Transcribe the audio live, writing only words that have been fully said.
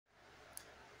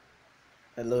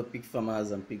Hello pig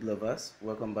farmers and pig lovers,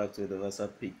 welcome back to Edovasal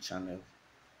Pig channel.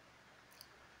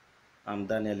 I'm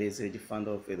Daniel Eze, the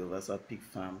founder of Edovasal Pig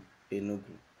Farm,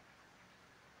 Enugu.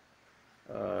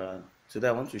 Today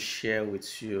I want to share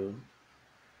with you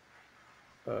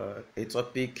a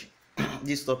topic,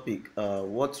 this topic,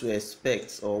 what to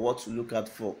expect or what to look out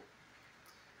for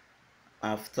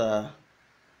after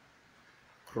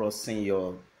crossing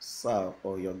your sow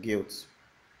or your gilt.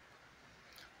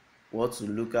 What to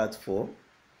look out for,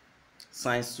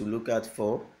 signs to look out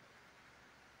for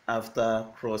after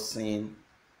crossing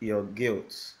your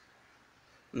gilt.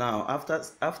 Now,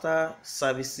 after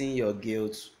servicing your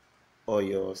gilt or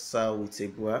your sow with a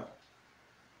bua,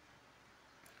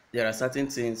 there are certain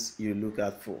things you look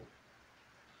out for,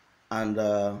 and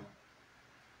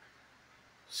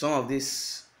some of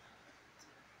these,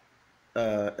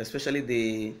 especially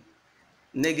the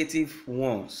negative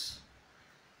ones,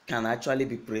 can actually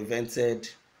be prevented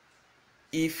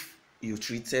if you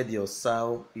treated your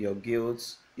sow, your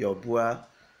gilt, your bua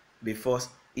before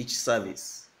each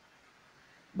service.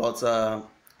 But a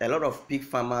lot of pig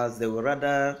farmers, they will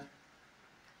rather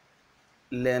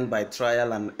learn by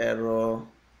trial and error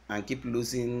and keep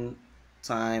losing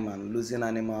time and losing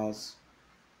animals,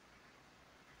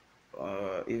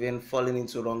 even falling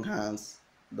into wrong hands,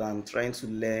 than trying to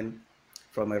learn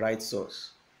from a right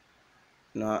source.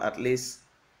 At least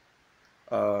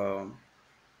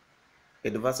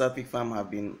Edovasal Pig Farm have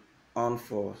been on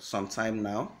for some time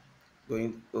now,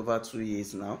 going over 2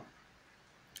 years now.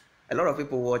 A lot of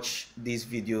people watch these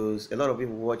videos, a lot of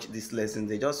people watch these lessons.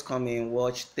 They just come in,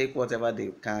 watch, take whatever they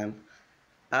can,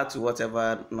 add to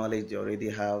whatever knowledge they already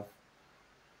have.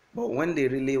 But when they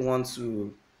really want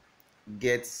to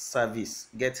get service,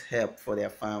 get help for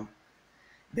their farm,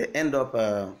 they end up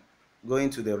going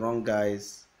to the wrong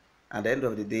guys. At the end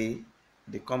of the day,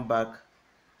 they come back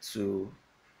to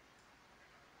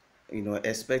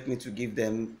expect me to give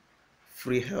them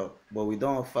free help, but we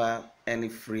don't offer any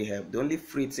free help. The only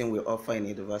free thing we offer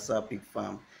in Edovasal Pig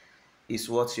Farm is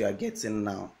what you are getting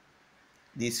now,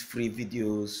 these free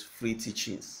videos, free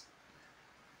teachings.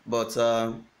 But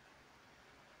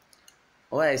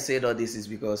why I said all this is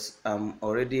because I'm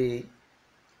already,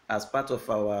 as part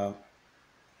of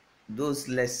those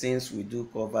lessons we do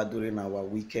cover during our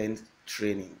weekend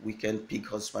training, weekend pig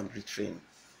husbandry training,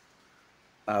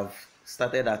 I've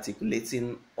started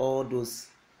articulating all those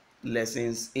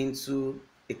lessons into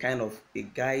a kind of a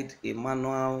guide, a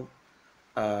manual,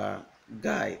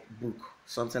 guide book,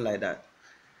 something like that,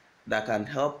 that can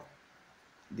help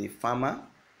the farmer,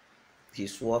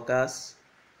 his workers,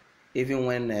 even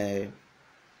when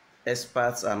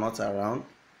experts are not around.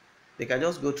 They can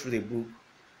just go through the book,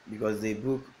 because the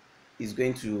book is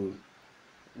going to,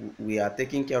 we are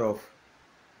taking care of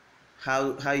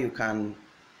how you can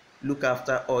look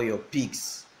after all your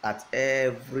pigs at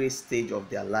every stage of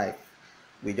their life.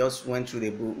 We just went through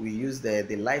the book. We used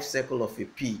the life cycle of a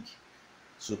pig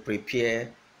to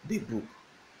prepare the book.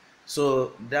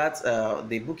 So that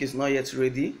the book is not yet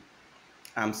ready.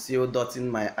 I'm still dotting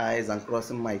my I's and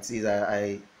crossing my T's.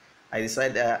 I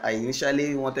decided, I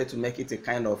initially wanted to make it a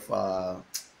kind of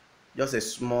just a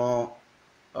small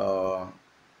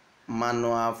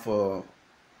manual for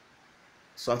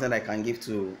something I can give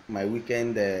to my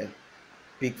weekend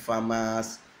pig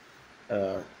farmers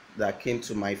that came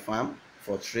to my farm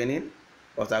for training.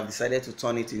 But I've decided to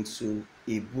turn it into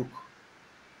a book.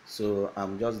 So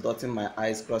I'm just dotting my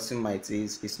I's, crossing my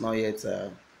T's. It's not yet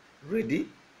ready,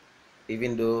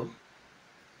 even though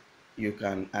you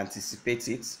can anticipate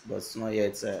it, but it's not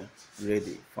yet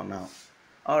ready for now.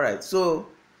 All right, so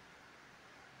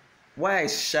why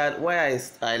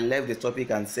I left the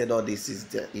topic and said all this is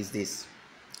this,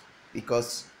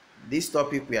 because this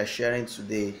topic we are sharing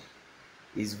today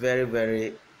is very,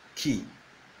 very key.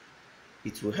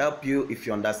 It will help you if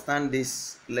you understand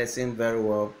this lesson very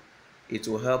well. It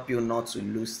will help you not to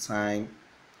lose time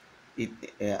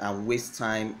and waste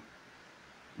time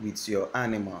with your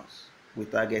animals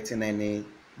without getting any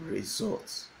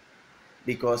results.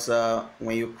 Because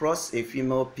when you cross a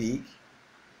female pig,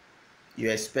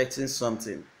 you're expecting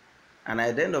something, and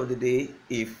at the end of the day,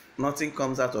 if nothing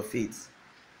comes out of it,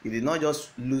 you did not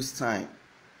just lose time.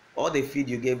 All the feed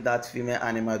you gave that female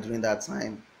animal during that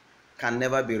time can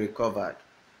never be recovered.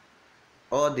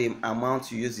 All the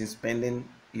amount you used in spending,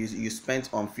 you spent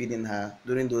on feeding her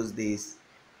during those days,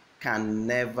 can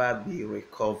never be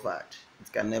recovered.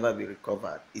 It can never be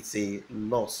recovered. It's a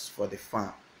loss for the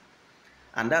farm.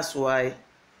 And that's why,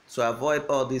 to avoid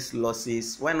all these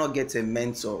losses, why not get a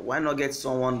mentor? Why not get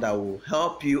someone that will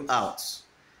help you out?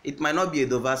 It might not be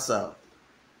Edovasal.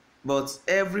 But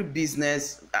every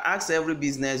business, ask every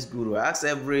business guru, ask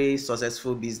every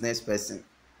successful business person,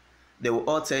 they will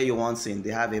all tell you one thing: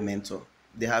 they have a mentor,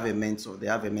 they have a mentor, they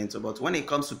have a mentor. But when it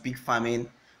comes to pig farming,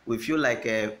 we feel like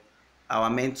our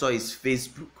mentor is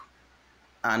Facebook.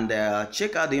 And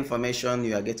check out the information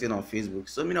you are getting on Facebook.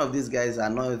 So many of these guys are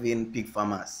not even pig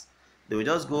farmers. They will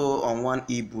just go on one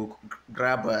ebook,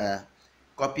 grab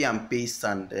copy and paste,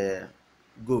 and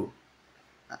go.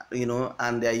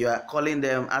 And you are calling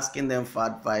them, asking them for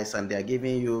advice, and they are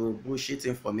giving you bullshit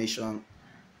information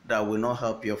that will not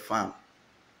help your farm.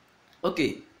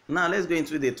 Okay, now let's go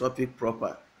into the topic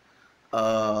proper.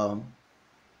 Um,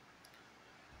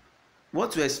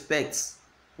 what to expect,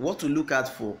 what to look out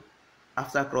for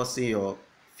after crossing your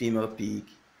female pig,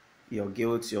 your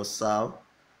gilt, your sow.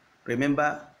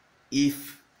 Remember,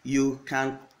 if you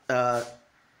can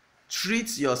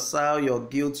treat your sow, your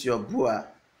gilt, your boa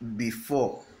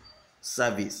before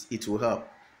service, it will help.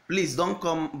 Please don't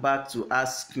come back to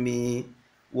ask me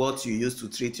what you use to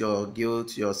treat your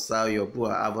gilt, your sow, your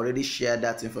boa. I've already shared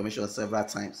that information several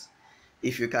times.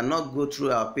 If you cannot go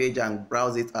through our page and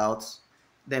browse it out,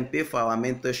 then pay for our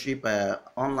mentorship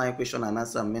online question and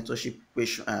answer mentorship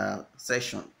question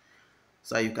session,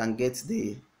 so you can get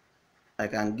I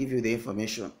can give you the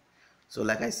information. So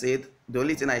like I said, the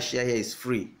only thing I share here is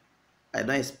free. I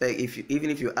don't expect,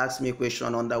 even if you ask me a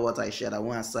question under what I shared, I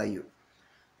won't answer you,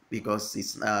 because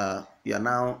it's you are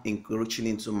now encroaching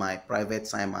into my private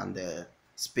time and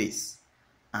space,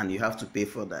 and you have to pay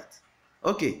for that.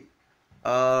 Okay,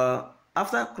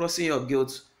 after crossing your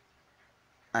gilt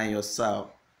and your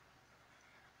sow,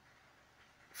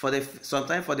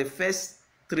 sometime for the first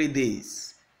 3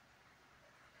 days,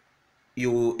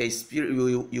 you will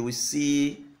experience, you will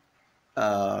see,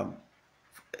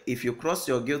 if you cross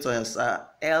your gilt or your sow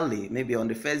early, maybe on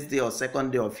the first day or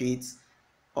second day of heat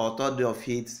or third day of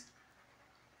heat,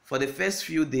 for the first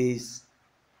few days,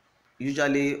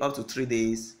 usually up to 3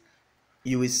 days,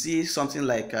 you will see something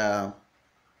like a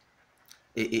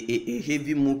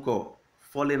heavy mucus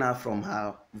falling out from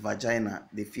her vagina,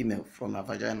 the female, from her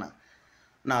vagina.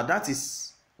 Now that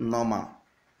is normal.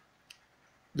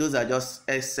 Those are just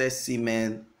excess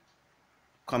semen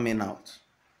coming out.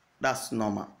 That's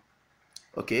normal.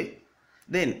 Okay.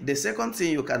 Then the second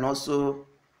thing you can also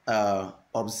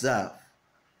observe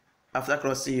after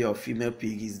crossing your female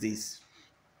pig is this.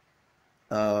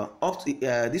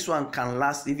 This one can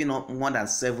last even more than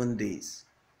 7 days.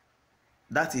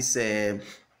 That is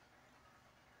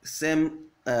same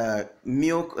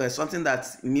milk, something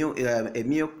that's milk, a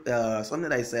milk, something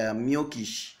that is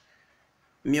milkish,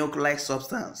 milk-like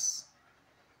substance.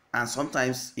 And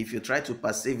sometimes, if you try to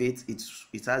perceive it,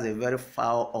 it has a very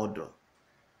foul odor.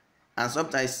 And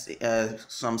sometimes,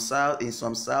 some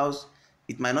sows,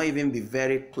 it might not even be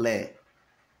very clear.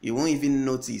 You won't even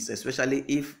notice, especially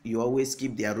if you always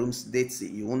keep their rooms dirty.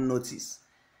 You won't notice.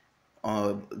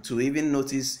 To even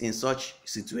notice in such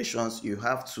situations, you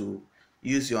have to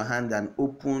use your hand and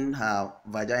open her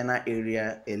vagina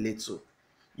area a little.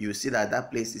 You see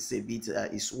that place is a bit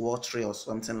is watery or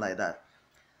something like that.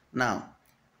 Now,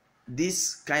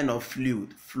 this kind of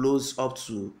fluid flows up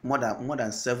to more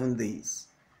than 7 days,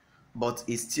 but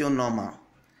it's still normal.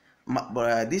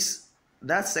 But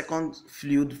that second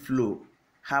fluid flow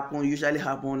usually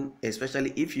happen,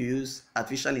 especially if you use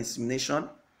artificial insemination.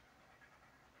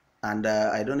 And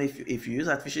I don't know if you use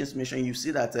artificial insemination, you see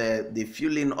that they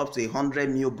fill in up to 100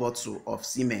 ml bottle of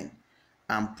semen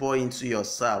and pour into your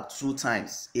sow 2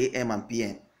 times, AM and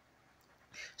PM.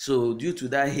 So due to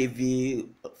that heavy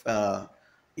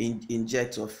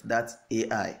inject of that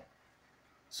AI,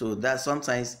 so that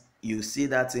sometimes you see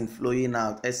that in flowing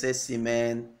out, excess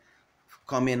semen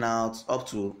coming out up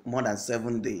to more than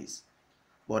 7 days.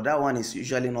 But that one is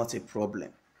usually not a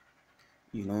problem.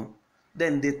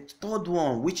 Then the third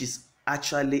one, which is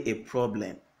actually a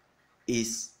problem,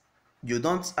 is you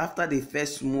don't, after the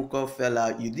first mucus fell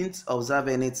out, you didn't observe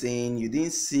anything, you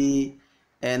didn't see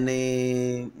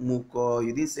any mucus,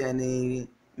 you didn't see any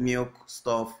milk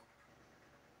stuff.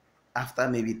 After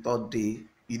maybe 3rd day,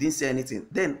 you didn't see anything.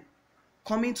 Then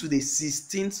coming to the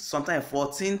 16th, sometimes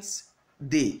 14th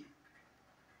day,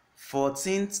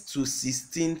 14th to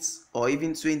 16th or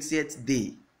even 20th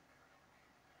day,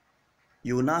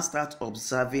 you will now start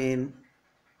observing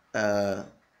a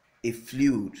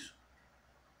fluid.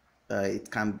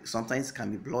 Sometimes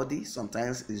can be bloody,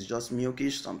 sometimes it's just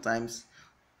milkish, sometimes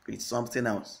it's something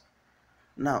else.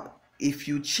 Now, if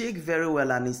you check very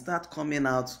well and it start coming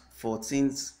out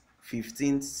 14th,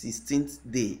 15th, 16th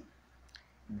day,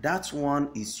 that one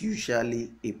is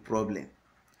usually a problem.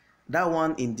 That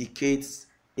one indicates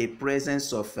a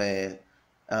presence of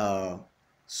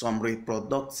some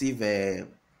reproductive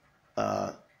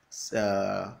uh,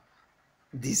 uh,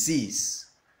 disease,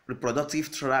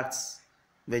 reproductive tract,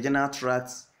 vaginal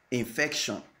tract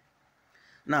infection.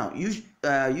 Now,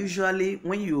 usually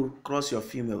when you cross your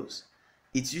females,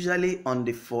 it's usually on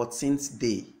the 14th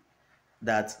day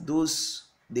that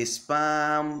the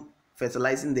sperm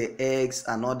fertilizing the eggs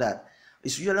and all that.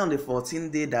 It's usually on the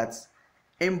 14th day that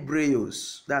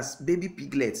embryos, that's baby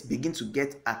piglets, begin to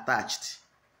get attached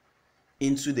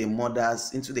into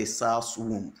the sow's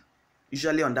womb.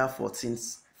 Usually on that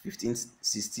 14th, 15th,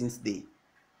 16th day.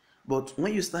 But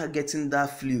when you start getting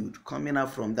that fluid coming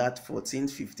out from that 14th,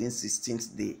 15th,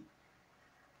 16th day,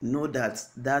 know that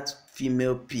that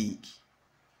female pig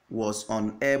was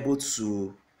unable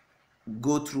to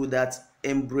go through that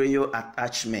embryo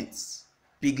attachment,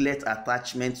 piglet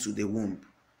attachment to the womb.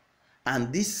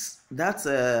 And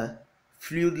that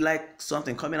fluid like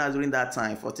something coming out during that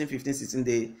time, 14, 15, 16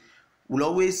 day, will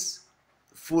always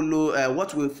follow.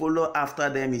 What will follow after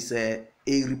them is a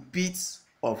repeat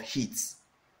of heat.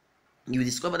 You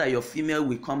discover that your female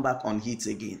will come back on heat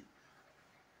again.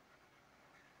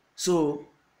 So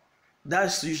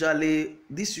this usually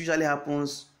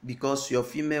happens because your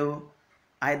female,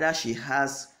 either she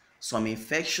has some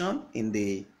infection in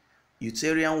the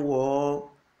uterine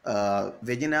wall,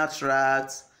 vaginal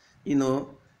tract,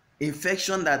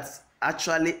 infection that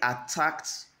actually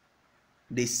attacked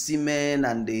the semen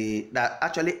and that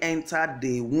actually entered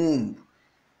the womb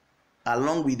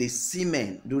along with the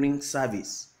semen during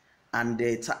service, and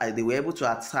they were able to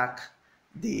attack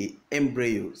the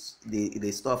embryos,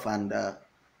 the stuff, and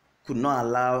could not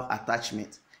allow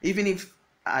attachment. Even if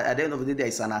at the end of the day there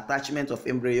is an attachment of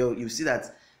embryo, you see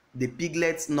that the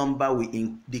piglet number will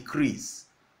decrease.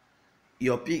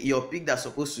 Your pig that's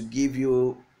supposed to give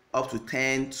you up to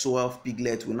 10, 12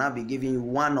 piglets will now be giving you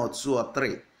 1 or 2 or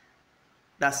 3.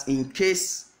 That's in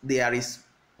case there is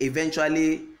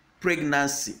eventually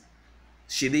pregnancy.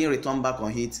 She didn't return back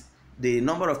on it, the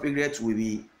number of piglets will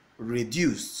be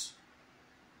reduced.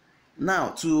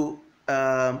 Now,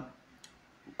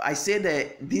 I say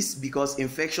that this because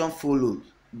infection followed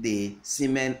the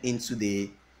semen into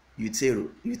the uterus.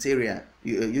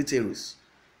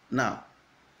 Now,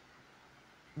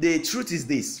 the truth is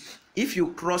this: if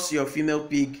you cross your female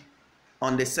pig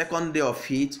on the 2nd day of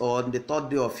heat or on the 3rd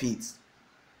day of heat,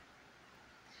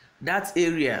 that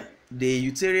area, the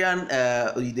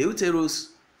uterus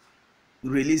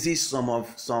releases some of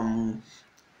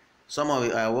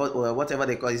whatever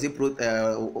they call, is it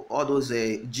all those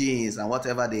genes and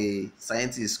whatever the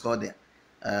scientists call them,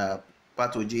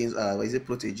 pathogens, is it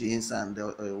protogens and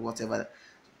whatever.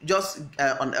 Just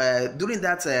during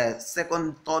that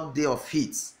 2nd, 3rd day of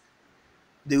heat,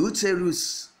 the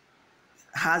uterus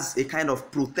has a kind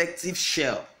of protective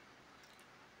shell,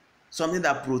 something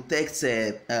that protects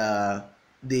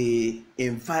the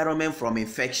environment from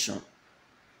infection.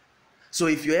 So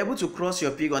if you're able to cross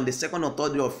your pig on the 2nd or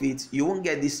 3rd day of heat, you won't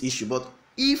get this issue. But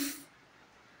if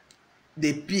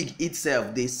the pig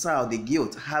itself, the sow, the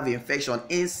gilt, have infection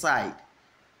inside,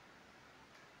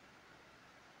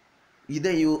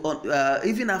 then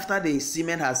even after the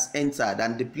semen has entered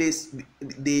and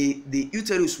the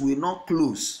uterus will not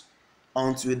close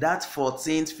until that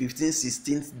 14th, 15th,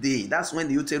 16th day. That's when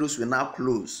the uterus will now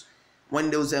close, when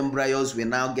those embryos will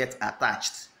now get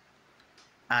attached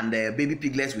and baby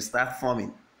piglets will start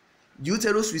forming. The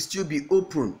uterus will still be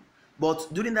open, but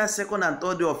during that 2nd and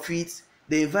 3rd day of heat,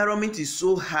 the environment is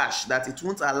so harsh that it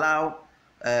won't allow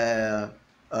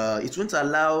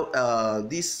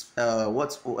this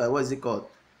what is it called,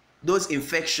 those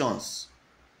infections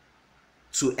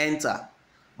to enter.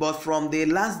 But from the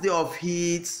last day of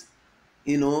heat,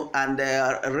 and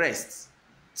rest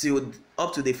till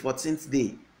up to the 14th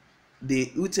day,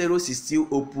 the uterus is still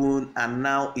open, and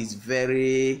now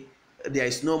there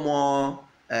is no more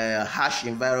harsh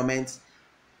environment.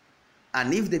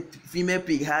 And if the female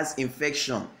pig has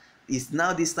infection, it's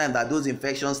now this time that those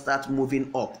infections start moving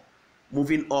up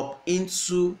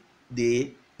into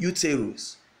the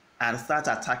uterus and start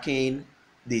attacking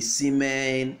the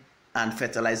semen and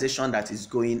fertilization that is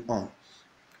going on.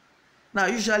 Now,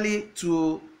 usually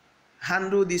to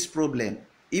handle this problem,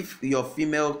 if your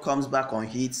female comes back on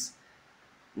heat,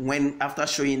 after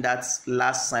showing that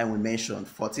last sign we mentioned,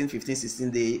 14, 15,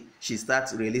 16 day, she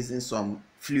starts releasing some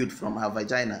fluid from her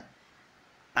vagina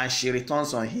and she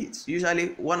returns on heat.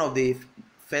 Usually one of the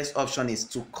first option is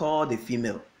to call the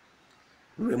female,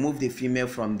 remove the female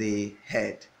from the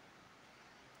head,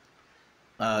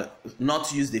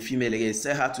 not use the female again,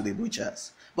 sell her to the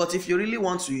butchers. But if you really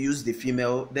want to use the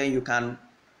female, then you can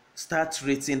start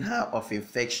treating her of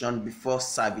infection before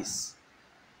service.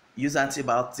 use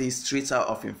antibiotics, treat her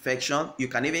of infection. You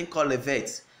can even call a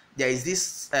vet. There is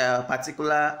this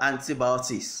particular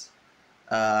antibiotics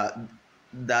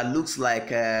that looks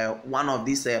like one of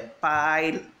these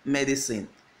pile medicine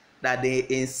that they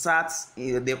insert.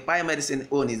 The pile medicine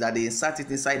own is that they insert it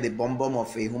inside the bum bum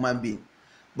of a human being,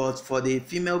 but for the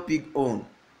female pig own,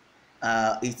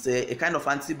 it's a kind of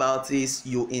antibiotics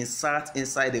you insert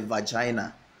inside the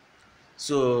vagina.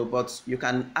 So but you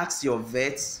can ask your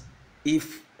vet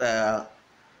if that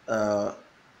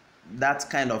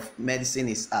kind of medicine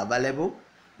is available.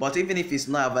 But even if it's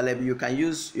not available, you can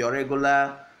use your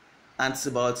regular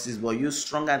antibiotics, but use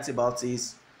strong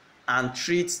antibiotics and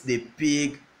treat the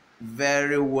pig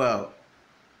very well.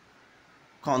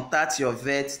 Contact your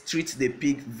vet, treat the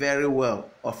pig very well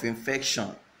of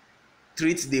infection.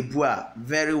 Treat the boar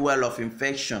very well of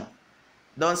infection.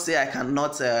 Don't say I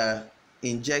cannot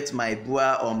inject my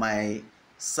boar or my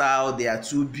sow, they are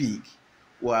too big.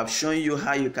 We have shown you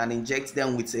how you can inject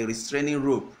them with a restraining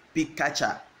rope, pig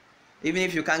catcher. Even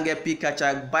if you can't get pig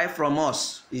catcher, buy from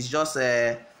us. It's just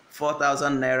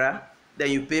 4,000 naira.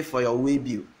 Then you pay for your weigh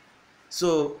bill.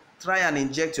 So try and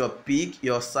inject your pig,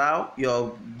 your sow,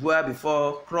 your boar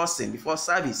before crossing, before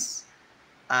service,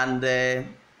 and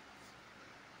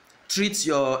treat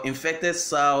your infected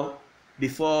sow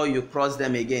before you cross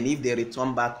them again if they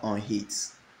return back on heat.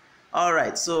 All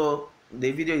right, so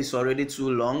the video is already too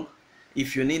long.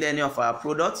 If you need any of our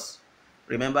products,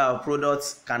 remember our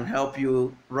products can help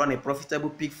you run a profitable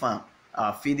pig farm,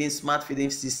 our smart feeding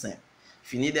system.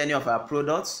 If you need any of our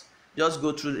products, just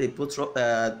go through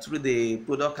the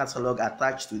product catalog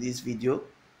attached to this video,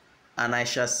 and I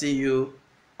shall see you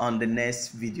on the next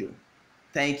video.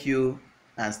 Thank you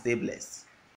and stay blessed.